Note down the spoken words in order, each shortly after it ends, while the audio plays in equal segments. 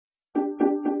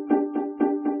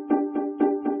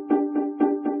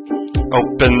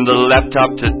Open the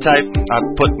laptop to type. I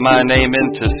put my name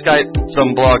into Skype.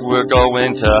 Some blog we're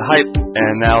going to hype.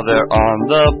 And now they're on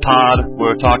the pod.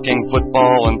 We're talking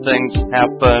football and things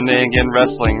happening in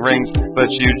wrestling rings. But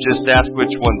you just ask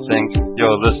which one sings.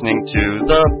 You're listening to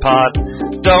the pod.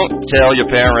 Don't tell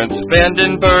your parents.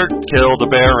 Vandenberg killed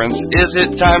the Barons. Is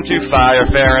it time to fire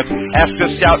Ferentz? Ask a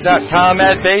scout.com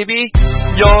ad, baby.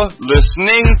 You're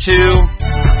listening to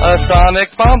a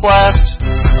sonic bomb blast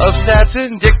of stats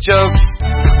and dick jokes.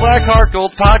 Blackheart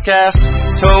Gold podcast,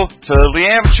 totally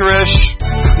amateurish,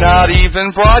 not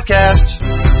even broadcast.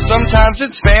 Sometimes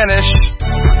it's Spanish.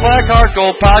 Blackheart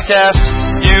Gold podcast,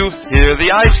 you hear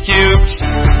the ice cubes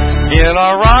in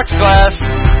our rocks glass.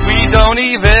 We don't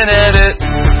even edit.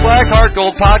 Blackheart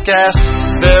Gold podcast,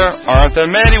 there aren't that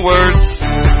many words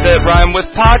that rhyme with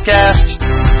podcast.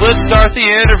 Let's start the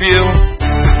interview.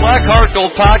 Blackheart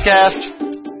Gold podcast.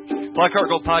 Blackheart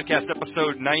Gold Podcast,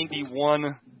 episode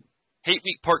 91, Hate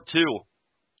Week Part 2.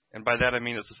 And by that I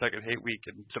mean it's the second hate week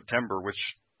in September, which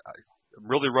I'm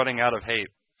really running out of hate.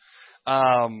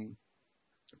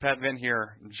 Pat Vin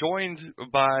here, joined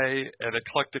by an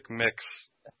eclectic mix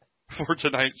for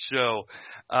tonight's show.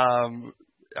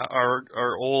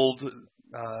 Our old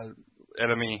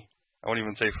enemy, I won't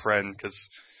even say friend because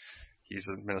he's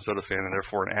a Minnesota fan and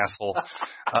therefore an asshole,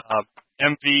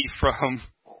 MV from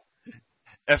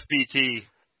FBT,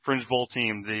 Fringe Bowl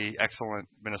Team, the excellent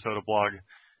Minnesota blog,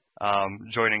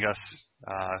 joining us.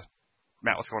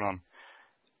 Matt, what's going on?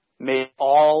 May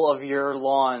all of your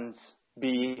lawns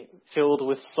be filled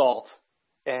with salt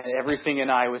and everything in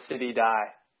Iowa City die.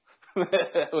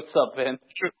 What's up, Ben?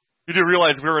 You do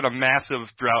realize we're in a massive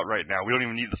drought right now. We don't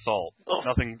even need the salt.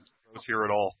 Nothing grows here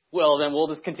at all. Well, then we'll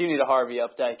just continue to Harvey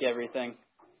Updike everything.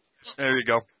 There you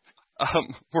go.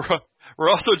 We're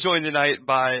also joined tonight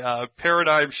by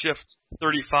Paradigm Shift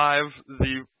 35,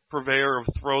 the purveyor of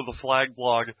Throw the Flag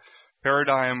blog.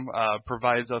 Paradigm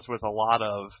provides us with a lot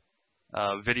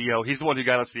of video. He's the one who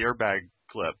got us the airbag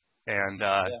clip, and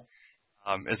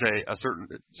is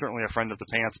certainly a friend of the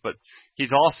pants. But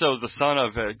he's also the son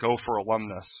of a Gopher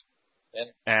alumnus,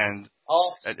 and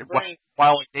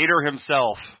while a hater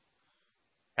himself,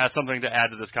 has something to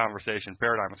add to this conversation.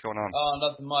 Paradigm, what's going on? Oh,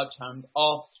 nothing much. I'm the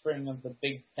offspring of the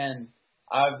Big Ten.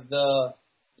 I've the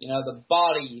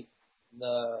body,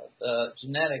 the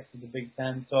genetics of the Big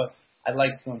Ten, so I'd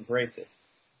like to embrace it.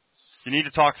 You need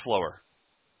to talk slower.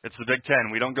 It's the Big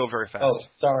Ten. We don't go very fast. Oh,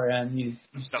 sorry, I'm used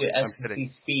to SEC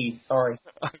speed. Sorry.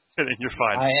 I'm kidding. You're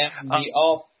fine. I am the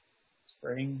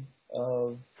offspring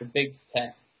of the Big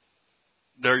Ten.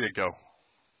 There you go.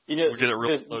 You know,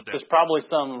 there's probably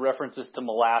some references to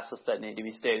molasses that need to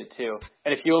be stated too.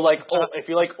 And if you like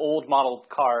old model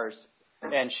cars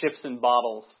and ships and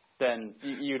bottles, then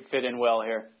you'd fit in well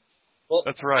here. Well,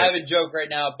 that's right. I have a joke right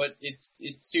now, but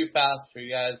it's too fast for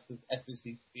you guys with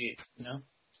SEC speed, you know?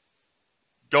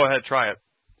 Go ahead, try it.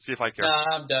 See if I care.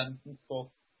 Nah, I'm done. It's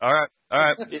cool. All right.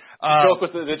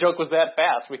 The joke was that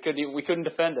fast. We couldn't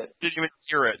defend it. Didn't even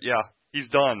hear it. Yeah, he's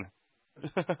done.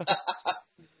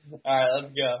 All right,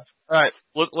 let's go. All right,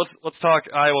 let's talk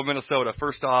Iowa, Minnesota.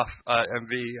 First off,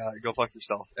 MV, go fuck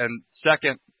yourself. And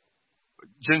second,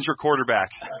 Ginger quarterback,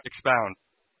 expound.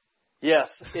 Yes,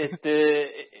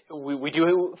 we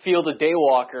do field a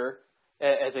daywalker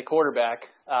as a quarterback.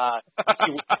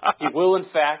 He will in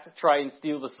fact try and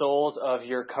steal the souls of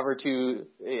your cover 2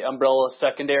 umbrella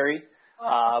secondary.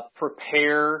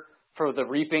 Prepare for the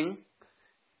reaping,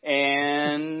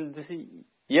 and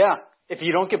yeah. If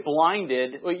you don't get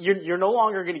blinded, you're no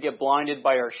longer going to get blinded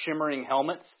by our shimmering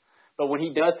helmets. But when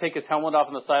he does take his helmet off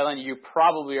on the sideline, you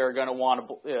probably are going to want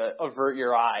to avert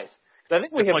your eyes. Because I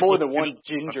think we have more than one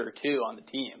ginger, too, on the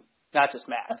team, not just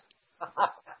Matt.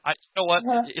 You know what?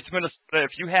 It's Minnesota.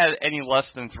 If you had any less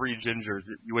than 3 gingers,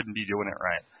 you wouldn't be doing it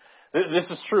right. This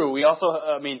is true. We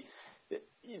also,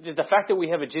 the fact that we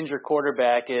have a ginger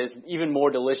quarterback is even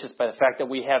more delicious by the fact that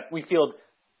we field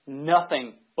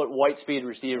nothing but white speed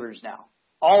receivers now.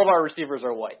 All of our receivers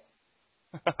are white.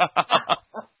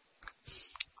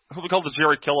 We call the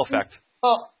Jerry Kill effect.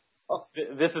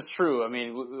 This is true. I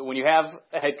mean, when you have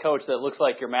a head coach that looks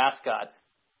like your mascot,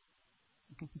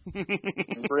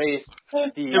 embrace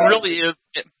the... It really is.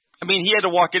 I mean, he had to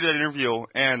walk into that interview,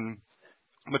 and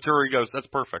Maturi goes, "That's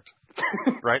perfect."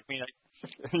 Right? I mean,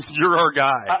 you're our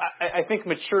guy. I think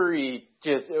Maturi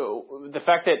the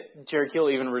fact that Jared Kill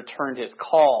even returned his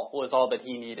call was all that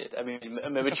he needed. I mean,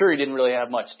 Maturi didn't really have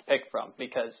much to pick from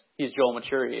because he's Joel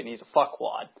Maturi and he's a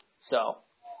fuckwad. So.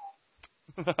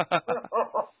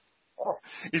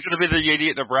 He's going to be the AD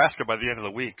at Nebraska by the end of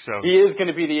the week. So he is going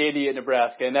to be the AD at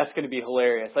Nebraska, and that's going to be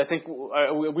hilarious. I think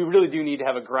we really do need to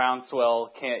have a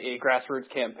groundswell, a grassroots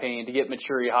campaign to get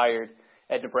Maturi hired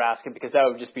at Nebraska, because that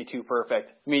would just be too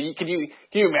perfect. I mean, can you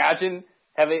imagine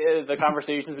having the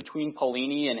conversations between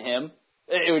Pelini and him?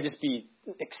 It would just be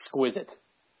exquisite.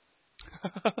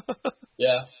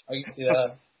 Yeah, I can see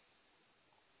that.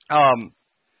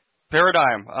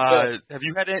 Paradigm. Have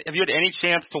you had any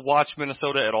chance to watch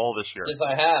Minnesota at all this year? Yes,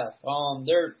 I have.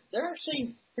 They're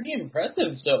actually pretty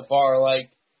impressive so far.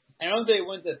 Like, I know they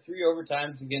went to 3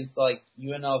 overtimes against like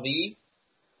UNLV,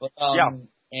 but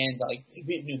and like they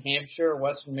beat New Hampshire,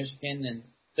 Western Michigan, and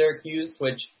Syracuse,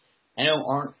 which I know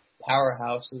aren't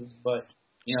powerhouses, but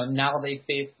you know now they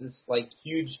face this like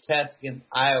huge test against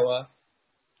Iowa.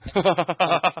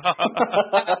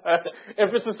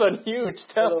 Emphasis on huge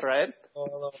test, right?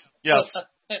 Yes.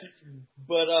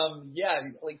 But yeah,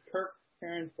 like Kirk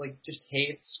Ferentz like just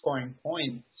hates scoring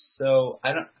points. So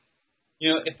I don't,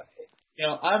 if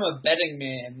I'm a betting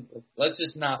man, let's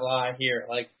just not lie here.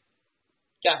 Like,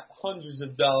 got hundreds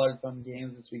of dollars on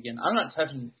games this weekend. I'm not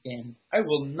touching this game. I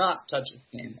will not touch this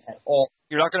game at all.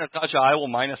 You're not going to touch Iowa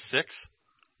 -6?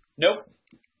 Nope.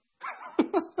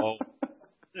 Oh.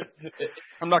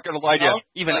 I'm not going to lie to you.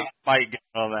 Even I might get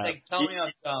on that. Like, tell me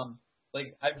I'm dumb.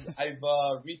 Like, I've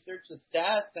researched the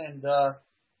stats and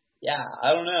yeah,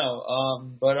 I don't know.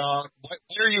 But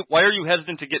why are you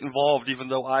hesitant to get involved, even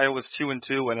though Iowa's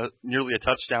 2-2 and nearly a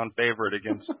touchdown favorite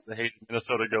against the hated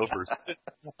Minnesota Gophers?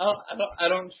 I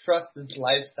don't trust this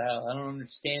lifestyle. I don't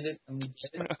understand it. I mean,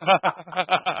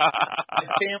 my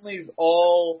family's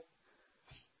all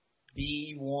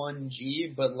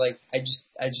B1G, but like I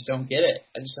just don't get it.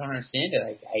 I just don't understand it.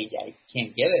 I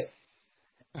can't get it.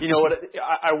 You know what?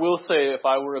 I will say, if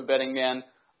I were a betting man,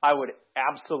 I would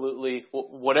absolutely,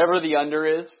 whatever the under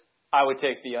is, I would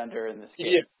take the under in this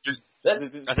game. Yeah.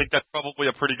 I think that's probably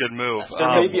a pretty good move.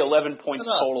 There may be 11 points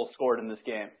total scored in this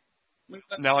game.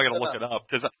 Now I got to look it up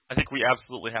because I think we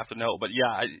absolutely have to know. But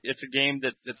yeah, it's a game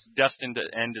that's destined to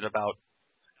end at about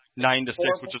 9-6,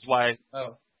 which is why.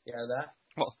 Oh, yeah, that.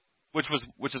 Well,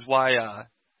 which is why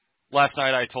last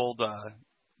night I told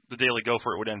the Daily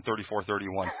Gopher it would end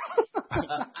 34-31.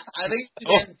 I think it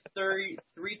should end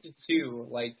 3-2,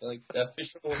 like the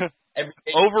official every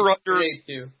day. Over under.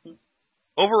 Too.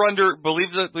 Over under.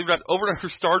 Believe that over under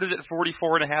started at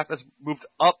 44.5. Has moved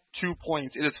up 2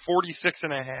 points. It is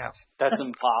 46.5. That's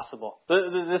impossible.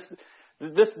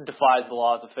 This defies the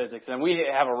laws of physics, and we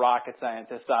have a rocket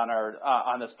scientist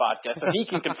on this podcast, so he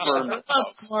can confirm it. I'm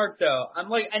not smart though.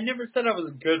 I never said I was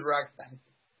a good rocket scientist.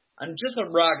 I'm just a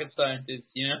rocket scientist,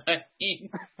 you know what I mean?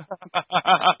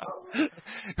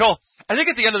 No, I think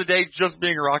at the end of the day, just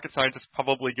being a rocket scientist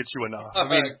probably gets you enough. I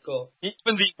mean, cool.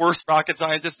 Even the worst rocket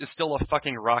scientist is still a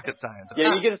fucking rocket scientist.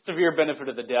 Yeah, you get a severe benefit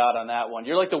of the doubt on that one.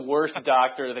 You're like the worst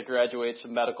doctor that graduates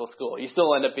from medical school. You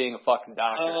still end up being a fucking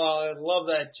doctor. Oh, I love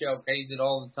that joke. I use it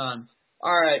all the time.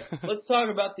 All right, let's talk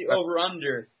about the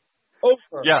over-under.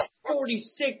 Over, yeah.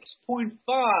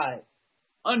 46.5.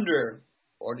 Under,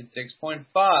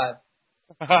 46.5.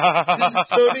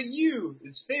 Minnesota U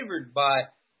is favored by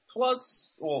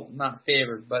not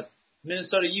favored, but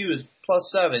Minnesota U is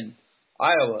 +7.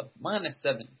 Iowa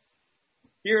 -7.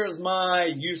 Here's my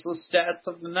useless stats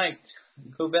of the night.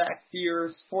 Go back to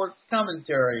your sports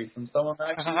commentary from someone who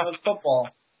actually knows football.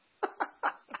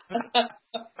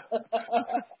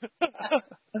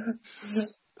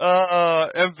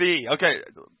 MV. Okay,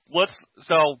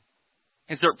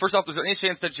 first off, is there any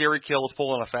chance that Jerry Kill is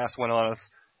pulling a fast one on us,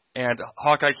 and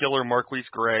Hawkeye killer Marquise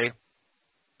Gray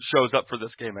shows up for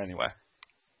this game anyway?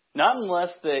 Not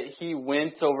unless that he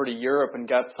went over to Europe and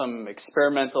got some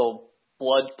experimental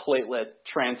blood platelet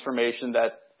transformation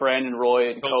that Brandon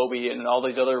Roy and Kobe and all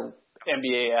these other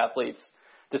NBA athletes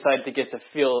decided to get to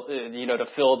fill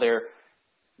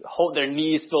their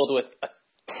knees filled with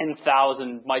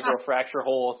 10,000 microfracture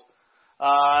holes.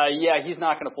 Yeah, he's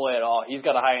not going to play at all. He's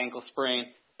got a high ankle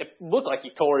sprain. It looked like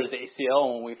he tore his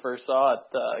ACL when we first saw it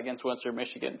against Western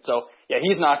Michigan. So, yeah,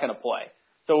 he's not going to play.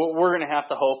 So we're going to have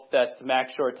to hope that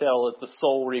Max Shortell is the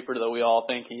soul reaper that we all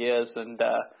think he is, and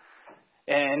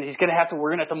we're going to have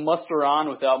to muster on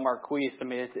without Marquise. I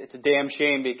mean, it's a damn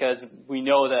shame because we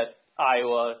know that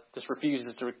Iowa just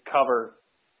refuses to recover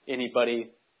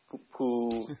anybody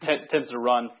who tends to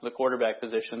run for the quarterback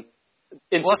position.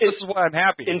 This is why I'm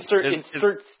happy.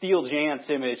 Insert Steele Jant's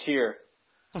image here.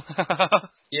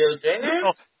 Steele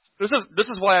Jant? This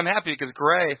is why I'm happy because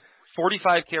Gray,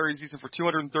 45 carries, using for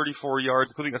 234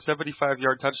 yards, including a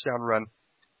 75-yard touchdown run.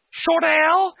 Short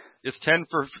Al is 10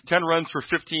 runs for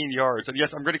 15 yards. And yes,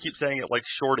 I'm going to keep saying it like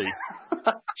Shorty.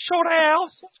 Short Al.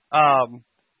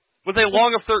 With a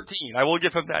long of 13. I will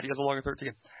give him that. He has a long of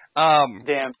 13.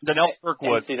 Damn. Donnell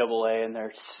Kirkwood. NCAA and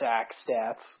their sack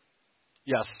stats.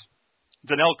 Yes.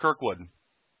 Donnell Kirkwood.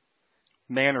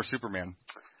 Man or Superman?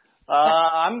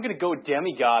 I'm going to go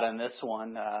demigod on this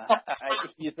one. I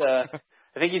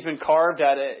think he's been carved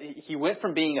at it. He went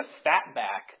from being a fat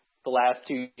back the last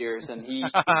 2 years, and he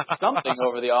did something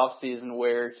over the off season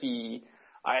where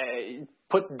I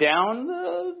put down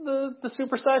the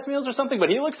supersized meals or something, but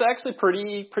he looks actually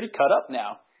pretty cut up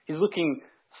now. He's looking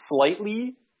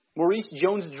slightly Maurice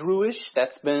Jones-Drew-ish.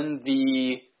 That's been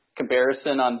the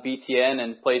comparison on BTN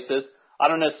and places. I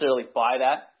don't necessarily buy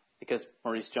that because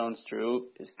Maurice Jones-Drew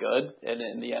is good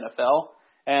in the NFL,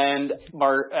 and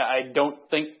I don't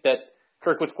think that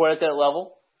Kirkwood's quite at that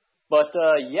level. But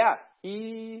yeah,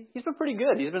 he's been pretty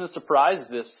good. He's been a surprise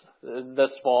this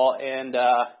fall, and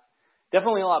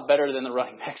definitely a lot better than the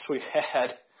running backs we've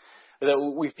had. That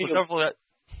we feel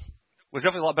was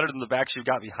definitely a lot better than the backs you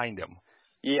got behind him.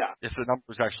 Yeah. If the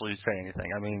numbers actually say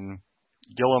anything. I mean,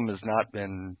 Gillum has not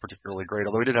been particularly great,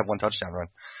 although he did have one touchdown run.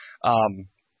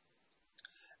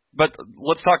 But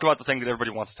let's talk about the thing that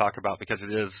everybody wants to talk about because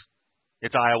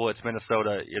it's Iowa, it's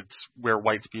Minnesota, it's where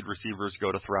white speed receivers go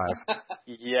to thrive.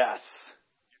 Yes.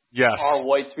 Yes. Our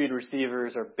white speed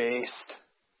receivers are based.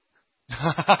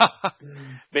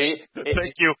 Thank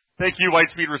you, white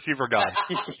speed receiver God.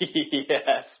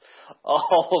 Yes.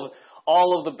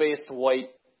 All of the based white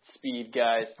speed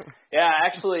guys. Yeah,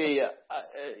 actually,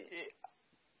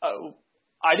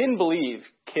 I didn't believe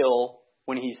Kill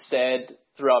when he said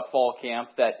throughout fall camp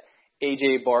that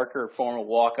A.J. Barker, former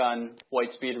walk-on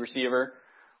white speed receiver,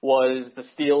 was the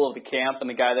steal of the camp and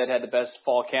the guy that had the best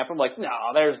fall camp. I'm like, no,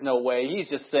 there's no way. He's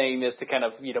just saying this to kind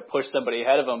of push somebody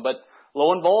ahead of him. But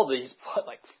lo and behold, he's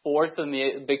like fourth in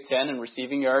the Big Ten in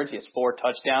receiving yards. He has 4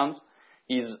 touchdowns.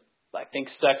 He's, I think,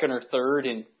 second or third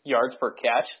in yards per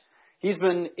catch. He's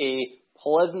been a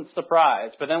pleasant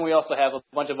surprise. But then we also have a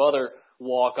bunch of other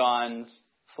walk-ons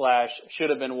 /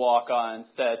 should have been walk-ons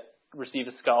that received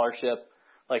a scholarship,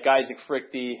 like Isaac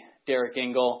Frichte, Derek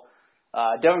Engel.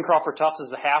 Devin Crawford-Tufts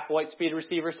is a half white speed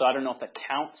receiver, so I don't know if that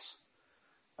counts.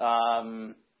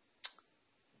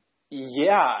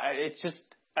 It's just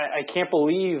I can't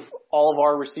believe all of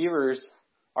our receivers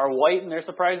are white and they're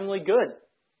surprisingly good.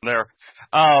 There,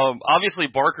 obviously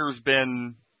Barker's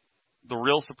been the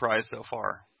real surprise so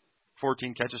far.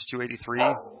 14 catches,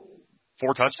 283,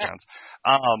 4 touchdowns.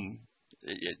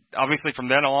 Obviously from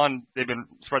then on they've been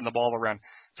spreading the ball around.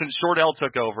 Since Short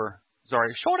took over,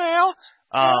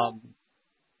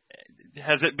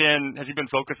 has he been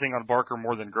focusing on Barker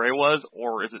more than Gray was,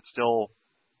 or is it still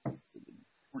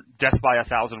death by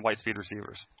 1,000 white speed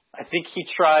receivers? I think he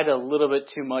tried a little bit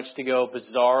too much to go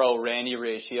bizarro Randy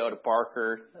ratio to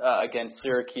Barker against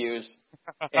Syracuse,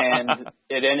 and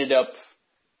it ended up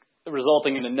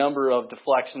resulting in a number of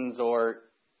deflections or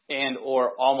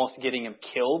almost getting him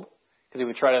killed because he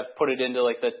would try to put it into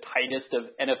like the tightest of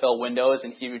NFL windows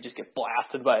and he would just get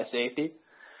blasted by a safety.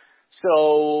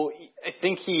 So I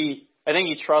think he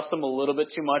trusts him a little bit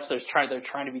too much. They're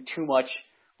trying to be too much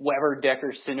Weber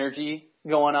Decker synergy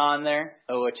going on there,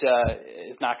 which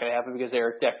is not going to happen because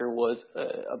Eric Decker was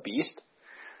a beast.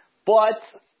 But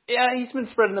yeah, he's been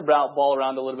spreading the ball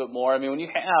around a little bit more. I mean, when you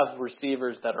have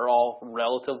receivers that are all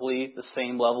relatively the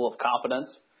same level of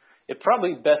competence, you're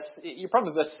probably best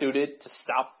suited to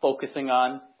stop focusing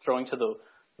on throwing to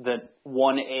the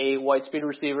 1A white speed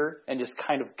receiver and just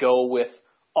kind of go with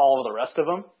all of the rest of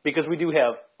them, because we do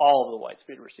have all of the white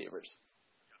speed receivers.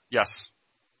 Yes.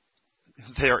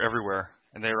 They are everywhere,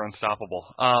 and they are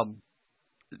unstoppable.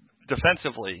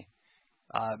 Defensively,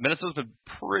 Minnesota's been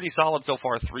pretty solid so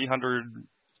far, just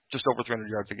over 300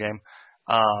 yards a game.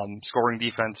 Scoring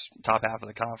defense, top half of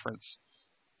the conference.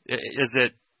 Is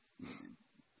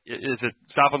it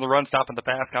stopping the run, stopping the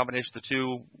pass, combination of the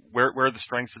two? Where are the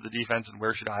strengths of the defense, and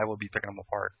where should Iowa be picking them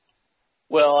apart?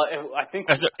 Well, I think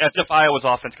as if Iowa's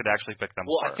offense could actually pick them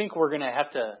apart. I think we're going to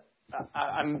have to.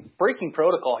 I'm breaking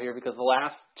protocol here because the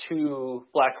last 2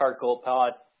 Black Heart Gold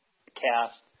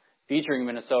podcasts featuring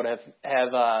Minnesota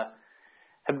have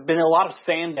been a lot of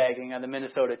sandbagging on the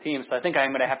Minnesota team. So I think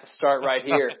I'm going to have to start right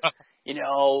here.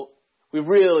 We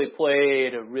really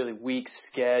played a really weak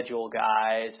schedule,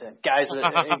 guys.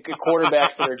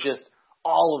 Quarterbacks that are just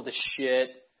all of the shit.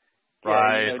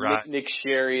 Right. Nick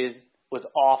Sherry was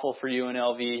awful for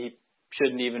UNLV. He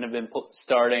shouldn't even have been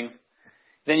starting.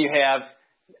 Then you have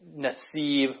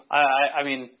Nassib. I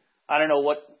mean, I don't know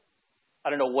what I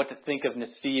don't know what to think of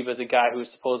Nassib as a guy who's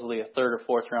supposedly a third or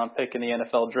fourth round pick in the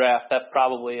NFL draft. That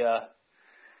probably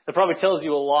tells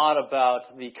you a lot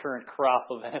about the current crop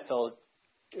of NFL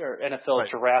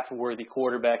draft worthy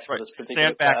quarterbacks for this particular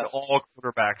Stand back class. to all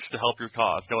quarterbacks to help your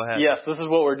cause. Go ahead. Yes, this is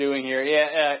what we're doing here.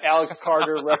 Yeah, Alex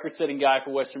Carter, record-setting guy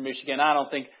for Western Michigan. I don't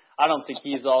think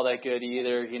he's all that good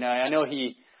either. You know, I know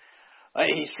he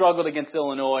struggled against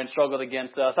Illinois and struggled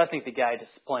against us. I think the guy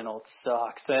just plain old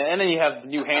sucks. And then you have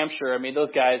New Hampshire. I mean,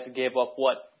 those guys gave up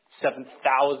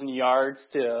 7,000 yards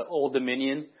to Old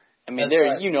Dominion. I mean,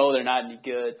 they're not any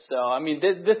good. So I mean,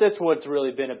 that's what it's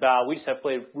really been about. We just have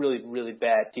played really, really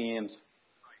bad teams.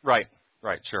 Right,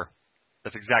 sure.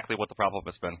 That's exactly what the problem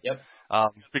has been. Yep.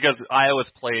 Because Iowa's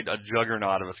played a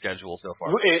juggernaut of a schedule so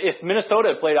far. If Minnesota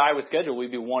had played Iowa's schedule,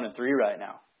 we'd be 1-3 right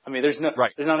now. I mean, there's not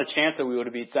a chance that we would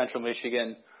have beat Central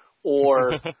Michigan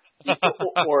or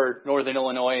or Northern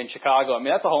Illinois and Chicago. I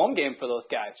mean, that's a home game for those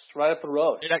guys, right up the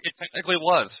road. It technically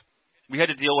was. We had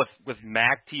to deal with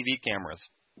MAC TV cameras.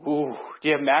 Ooh, do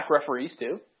you have MAC referees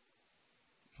too?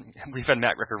 We've had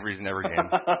MAC referees in every game.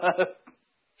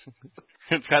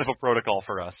 It's kind of a protocol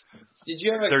for us. Did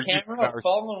you have a camera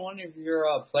following one of your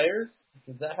players?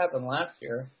 Because that happened last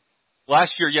year.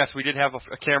 Last year, yes, we did have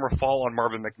a camera fall on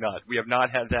Marvin McNutt. We have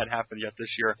not had that happen yet this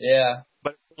year. Yeah.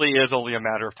 But it really is only a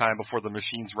matter of time before the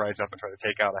machines rise up and try to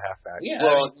take out a halfback. Yeah,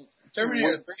 well,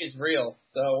 Terminator 3 is real,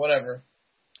 so whatever.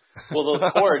 Well, those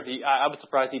scores, I was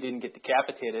surprised he didn't get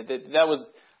decapitated. That was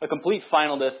a complete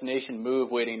Final Destination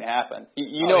move waiting to happen.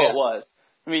 You know it was.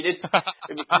 I mean,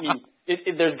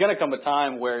 there's going to come a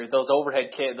time where those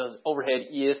overhead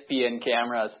ESPN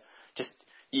cameras,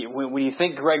 when you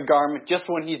think Greg Garman, just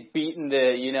when he's beaten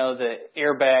the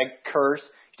airbag curse,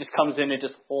 he just comes in and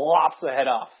just lops the head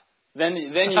off. Then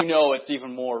you know it's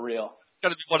even more real. Got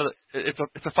to be one of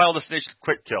it's a Final Destination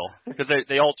quick kill because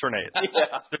they alternate.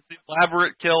 Yeah. There's the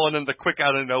elaborate kill and then the quick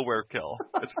out of nowhere kill.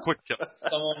 It's a quick kill.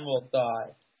 Someone will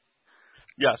die.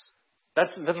 Yes. I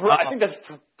think that's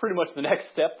pretty much the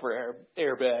next step for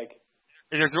airbag.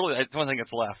 There's one thing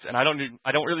that's left, and I don't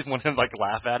really want to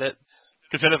laugh at it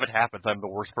because then if it happens, I'm the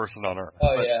worst person on earth.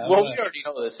 Oh yeah. Well, we already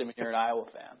know this. I mean, you're an Iowa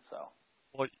fan, so.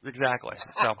 Well, exactly.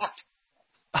 So,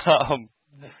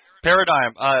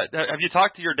 Paradigm, have you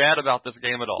talked to your dad about this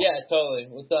game at all? Yeah, totally.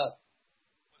 What's up?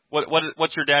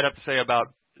 What's your dad have to say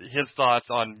about his thoughts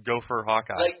on Gopher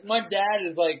Hawkeye? Like, my dad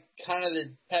is kind of the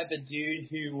type of dude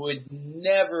who would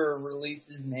never release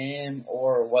his name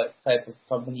or what type of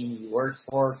company he works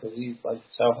for because he's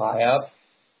so high up.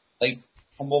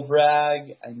 Humble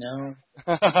brag, I know.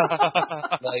 But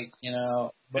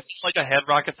it's like a head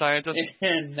rocket scientist.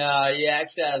 And he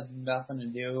actually has nothing to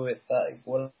do with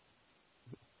what.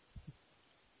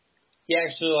 He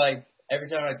actually every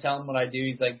time I tell him what I do,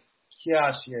 he's like,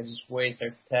 "Gosh, you guys just waste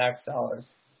our tax dollars."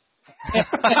 And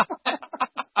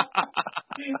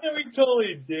we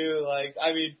totally do. I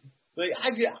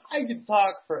could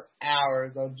talk for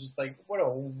hours. I'm just what a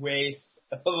waste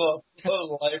of a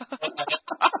life.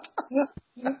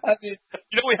 I mean,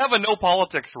 we have a no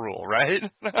politics rule, right?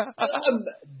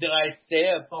 Did I say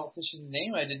a politician's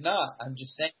name? I did not. I'm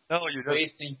just saying. No, you're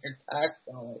wasting your tax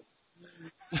dollars.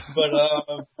 But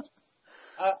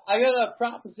I got a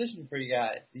proposition for you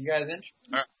guys. Are you guys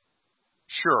interested?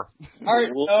 Sure. All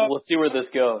right. We'll see where this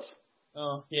goes.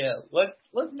 Oh yeah. Let's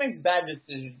make bad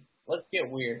decisions. Let's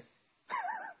get weird.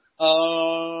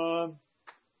 I'm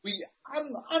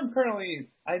currently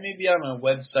I may be on a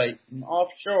website, an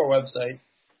offshore website,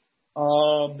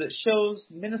 that shows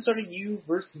Minnesota U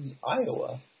versus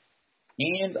Iowa,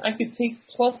 and I could take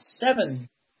 +7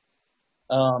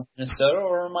 Minnesota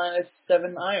or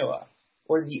 -7 Iowa,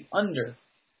 or the under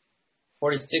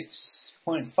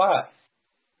 46.5.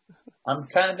 I'm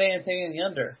kind of taking the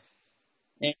under.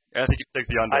 I think you take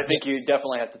the under. I think you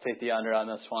definitely have to take the under on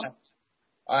this one.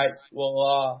 All right.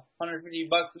 Well,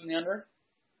 $150 in the under.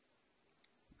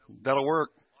 That'll work.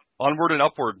 Onward and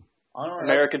upward.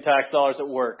 American tax dollars at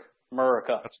work.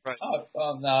 America. That's right.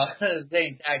 Oh no,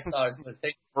 saying tax dollars, but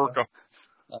America.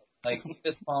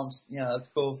 Fist pumps. Yeah, that's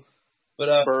cool.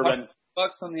 But Bourbon.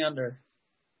 $100 on the under.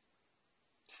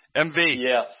 MV.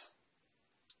 Yes.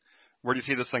 Where do you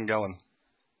see this thing going?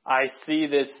 I see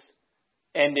this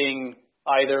ending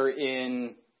either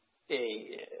in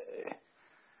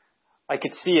I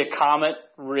could see a comet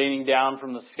raining down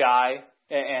from the sky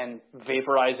and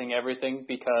vaporizing everything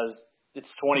because it's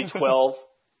 2012,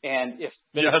 and if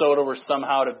Minnesota were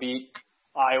somehow to beat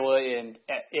Iowa in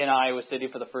Iowa City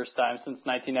for the first time since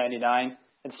 1999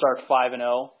 and start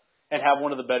 5-0 and have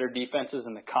one of the better defenses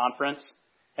in the conference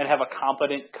and have a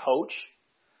competent coach,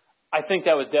 I think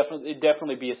that would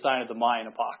definitely be a sign of the Mayan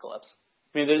apocalypse.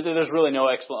 I mean, there's really no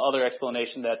other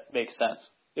explanation that makes sense.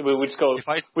 We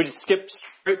just skip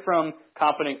straight from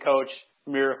competent coach,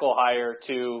 miracle hire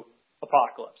to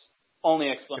apocalypse. Only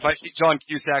explanation. If I see John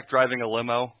Cusack driving a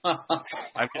limo,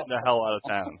 I'm getting the hell out of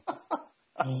town.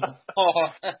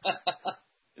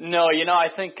 No, I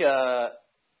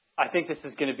think this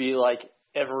is going to be like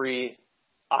every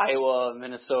Iowa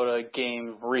Minnesota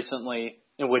game recently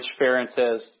in which Ferentz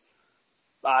has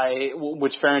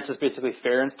basically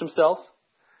Ferentzed himself.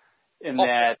 In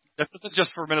that this isn't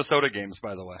just for Minnesota games,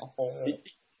 by the way.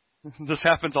 This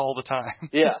happens all the time.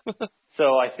 Yeah.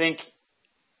 So I think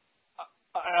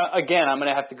again, I'm going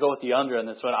to have to go with the under on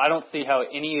this one. I don't see how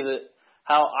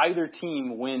either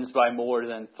team wins by more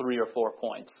than 3 or 4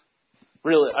 points.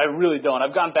 Really, I really don't.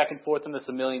 I've gone back and forth on this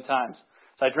a million times.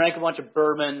 So I drank a bunch of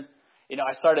bourbon.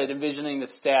 I started envisioning the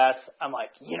stats. I'm like,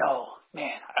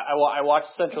 man, I watched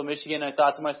Central Michigan and I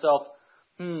thought to myself,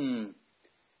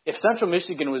 if Central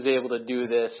Michigan was able to do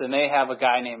this and they have a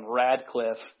guy named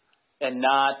Radcliffe and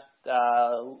not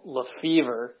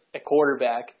Lefevre at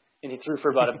quarterback, and he threw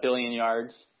for about 1 billion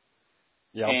yards,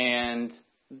 and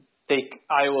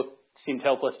Iowa seemed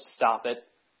helpless to stop it,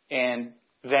 and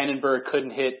Vandenberg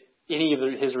couldn't hit any of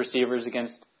his receivers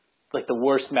against like the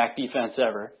worst MAC defense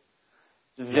ever.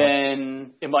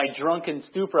 Then in my drunken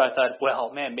stupor, I thought,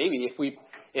 well, man, maybe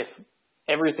if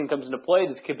everything comes into play,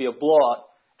 this could be a blowout.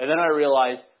 And then I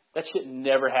realized that shit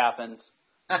never happens.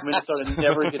 Minnesota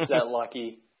never gets that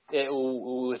lucky. It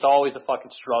was always a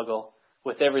fucking struggle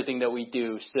with everything that we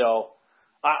do. So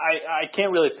I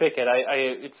can't really pick it.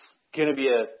 It's going to be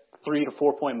a 3 to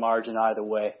 4 point margin either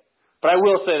way. But I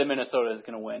will say that Minnesota is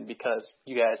going to win because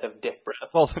you guys have dick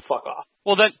breath. Well, fuck off.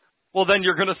 Well, then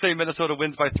you're going to say Minnesota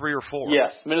wins by 3 or 4.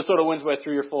 Yes, Minnesota wins by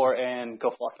 3 or 4, and go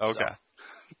fuck yourself. Okay.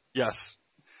 Yes.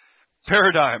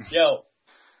 Paradigm. Yo.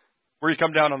 Where you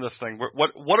come down on this thing?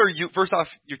 What are you? First off,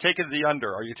 you're taking the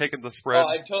under. Are you taking the spread? Oh,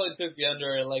 I totally took the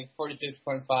under at like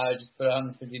 46.5. Just put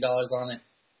 $150 on it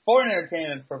for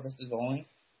entertainment purposes only.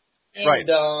 And, right.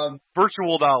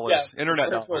 Virtual dollars. Yeah, Internet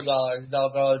virtual dollars.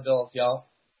 Dollar bills, y'all.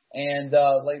 And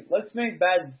let's make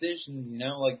bad decisions.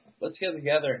 Like let's get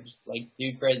together and just like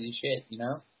do crazy shit.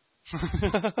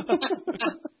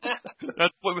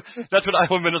 That's what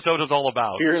Iowa, Minnesota is all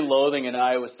about. Fear and loathing in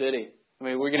Iowa City. I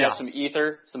mean, we're going to have some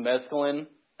ether, some mescaline.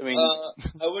 I mean,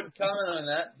 I wouldn't comment on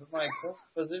that, but my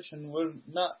position would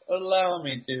not allow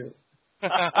me to.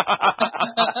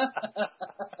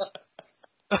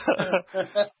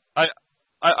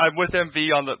 I'm with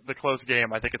MV on the close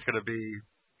game. I think it's going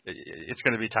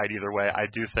to be tight either way. I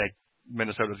do think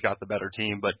Minnesota's got the better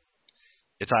team, but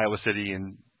it's Iowa City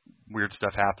and weird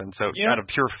stuff happens. So out of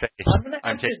pure faith, I'm gonna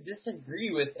have to disagree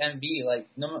with MV. Like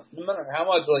no matter how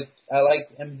much I like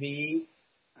MV,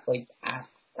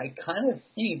 I kind of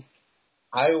think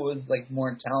Iowa's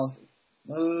more talented.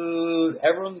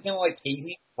 Everyone's gonna hate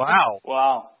me.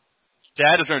 Wow.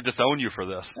 Dad is gonna disown you for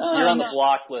this. You're on the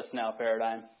block list now,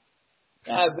 Paradigm.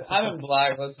 I've been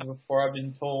blacklisted before. I've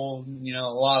been told, a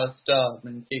lot of stuff. I've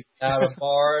been kicked out of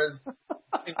bars,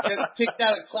 kicked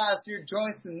out of class. Your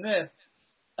joints in this.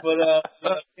 But,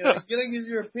 you gotta give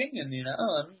your opinion, I mean,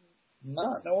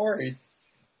 no worries.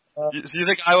 So you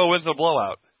think Iowa wins the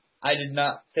blowout? I did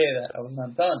not say that. I was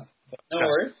not done. But no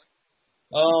worries.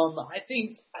 I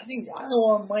think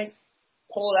Iowa might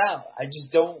pull it out. I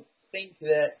just don't think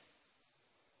that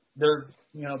they're,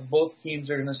 both teams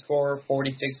are going to score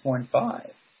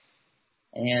 46.5.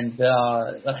 And,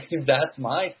 that's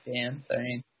my stance. I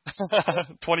mean,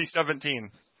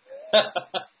 2017.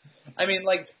 I mean,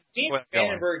 James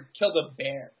Vandenberg killed a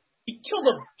bear. He killed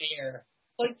a bear.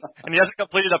 And he hasn't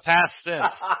completed a pass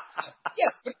since.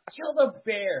 Yeah, but he killed a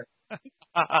bear.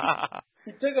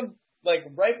 He took him,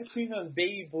 right between those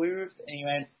baby blues, and he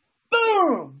went,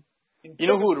 boom! You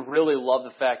know who would really love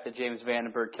the fact that James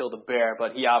Vandenberg killed a bear,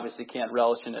 but he obviously can't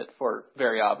relish in it for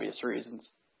very obvious reasons?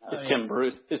 Tim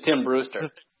Brewster.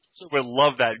 Would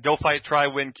love that. Go fight, try,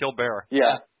 win, kill bear.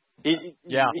 Yeah.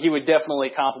 He would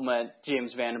definitely compliment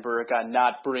James Vandenberg on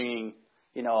not bringing,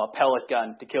 a pellet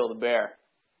gun to kill the bear.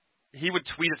 He would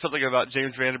tweet something about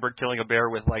James Vandenberg killing a bear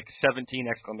with 17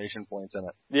 exclamation points in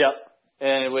it. Yep.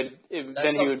 And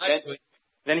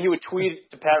then he would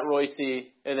tweet to Pat Royce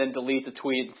and then delete the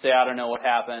tweet and say, I don't know what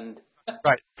happened.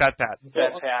 Right, Fat Pat.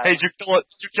 Fat Pat. Hey, did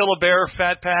you kill a bear,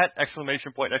 Fat Pat?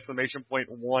 Exclamation point,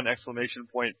 one, exclamation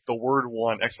point, the word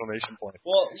one, exclamation point.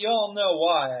 Well, you all know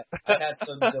why I had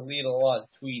to delete a lot of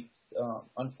tweets,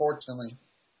 unfortunately,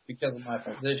 because of my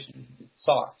position. It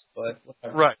sucks, but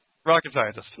whatever. Right, rocket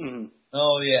scientist. Mm-hmm.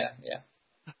 Oh, yeah.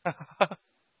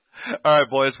 All right,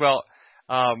 boys. Well,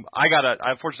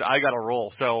 Unfortunately, I got to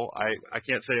roll, so I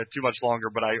can't say it too much longer,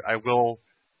 but I will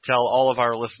tell all of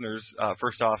our listeners,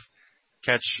 first off,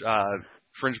 catch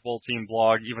Fringe Bowl Team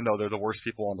blog, even though they're the worst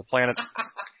people on the planet.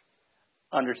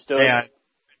 Understood.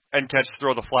 And catch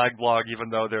Throw the Flag blog, even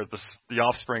though they're the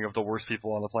offspring of the worst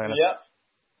people on the planet. Yep.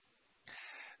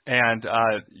 And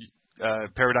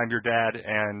Paradigm Your Dad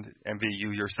and MV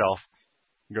you yourself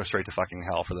go straight to fucking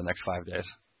hell for the next 5 days.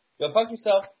 Go fuck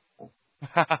yourself.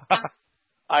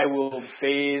 I will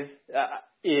bathe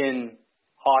in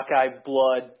Hawkeye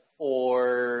blood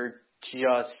or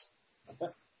just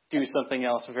do something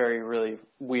else very, really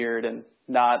weird and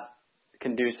not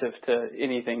conducive to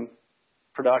anything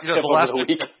productive over the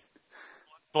week.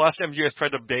 The last time you guys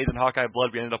tried to bathe in Hawkeye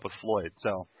blood, we ended up with Floyd.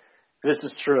 So this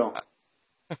is true.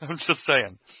 I'm just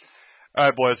saying. All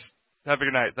right, boys. Have a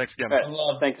good night. Thanks again.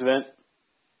 Right. Thanks, Vint.